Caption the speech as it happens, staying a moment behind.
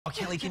Oh,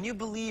 Kelly, can you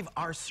believe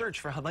our search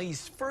for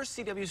Hawaii's first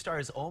CW star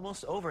is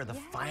almost over? The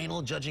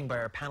final judging by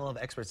our panel of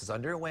experts is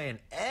underway, and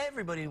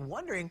everybody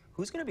wondering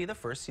who's going to be the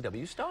first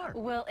CW star.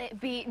 Will it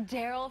be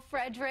Daryl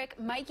Frederick,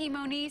 Mikey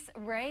Moniz,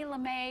 Ray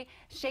LeMay,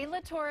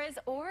 Shayla Torres,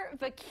 or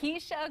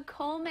Vakisha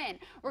Coleman?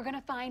 We're going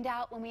to find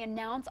out when we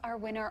announce our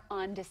winner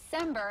on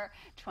December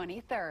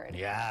 23rd.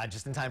 Yeah,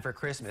 just in time for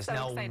Christmas. So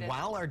now, excited.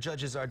 While our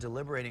judges are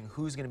deliberating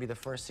who's going to be the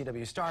first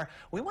CW star,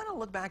 we want to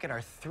look back at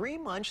our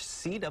 3-month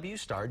CW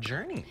star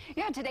journey.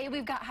 Yeah, today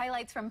we've got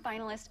highlights from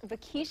finalist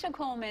Vakisha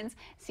Coleman's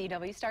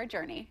CW star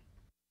journey.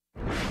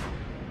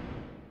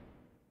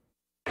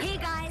 Hey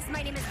guys,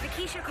 my name is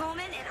Vakisha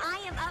Coleman, and I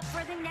am up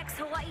for the next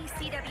Hawaii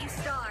CW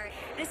star.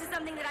 This is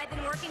something that I've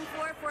been working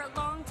for a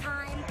long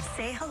time.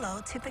 Say hello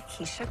to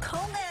Vakisha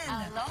Coleman.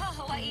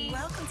 Aloha, Hawaii.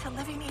 Welcome to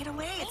Living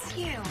 808. Thank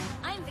you.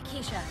 I'm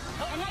Vakisha,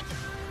 and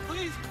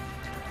Please.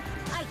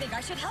 I think I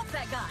should help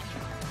that guy.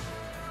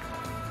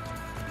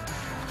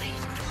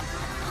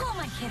 Who am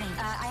I kidding?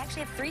 I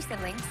actually have 3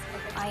 siblings.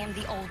 I am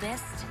the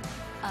oldest,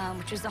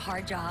 which was a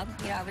hard job.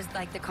 You know, I was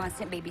like the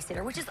constant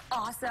babysitter, which is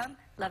awesome.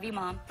 Love you,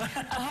 Mom. I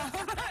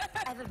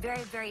have a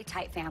very, very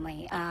tight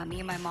family. Me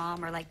and my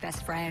mom are like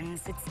best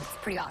friends. It's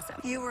pretty awesome.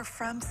 You were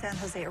from San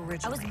Jose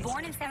originally. I was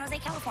born in San Jose,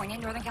 California,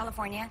 Northern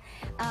California.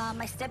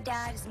 My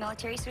stepdad is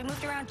military, so we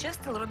moved around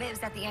just a little bit. It was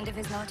at the end of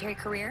his military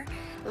career.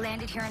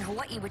 Landed here in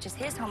Hawaii, which is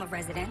his home of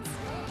residence.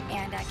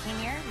 And I came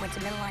here, went to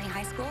Mililani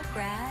High School,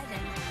 grad,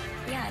 and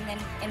yeah,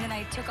 and then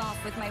I took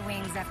off with my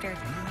wings after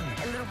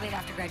a little bit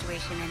after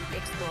graduation and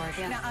explored.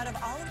 Yeah. Now, out of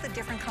all of the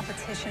different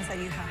competitions that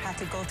you have had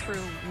to go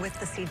through with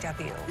the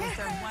CW, was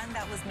there one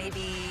that was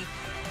maybe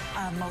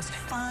most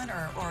fun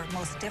or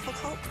most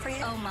difficult for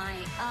you? Oh my,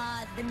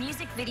 the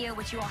music video,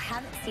 which you all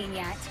haven't seen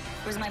yet,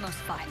 was my most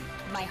fun.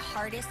 My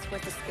hardest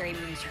was the Scary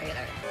Movie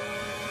trailer.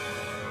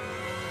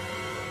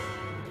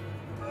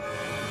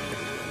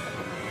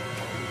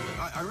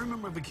 I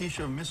remember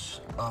Vakisha, Miss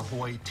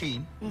Hawaii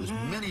Teen. It was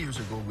many years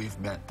ago we've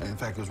met. In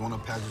fact, it was one of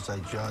the pageants I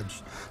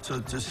judged.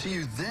 So to see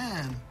you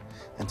then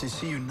and to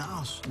see you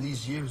now,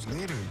 these years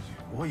later,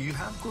 boy, you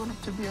have grown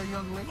up to be a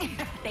young lady.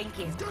 Thank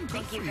you. You've done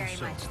good Thank you for very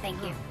yourself. much.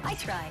 Thank you. I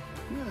try.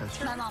 Yeah,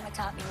 sure. My mama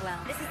taught me well.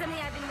 This is something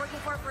I've been working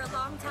for a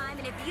long time,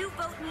 and if you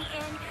vote me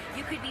in,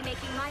 you could be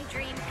making my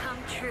dream come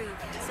true.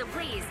 So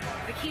please,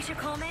 Vakisha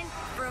Coleman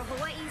for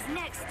Hawaii's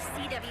next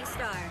CW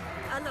star.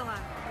 Aloha.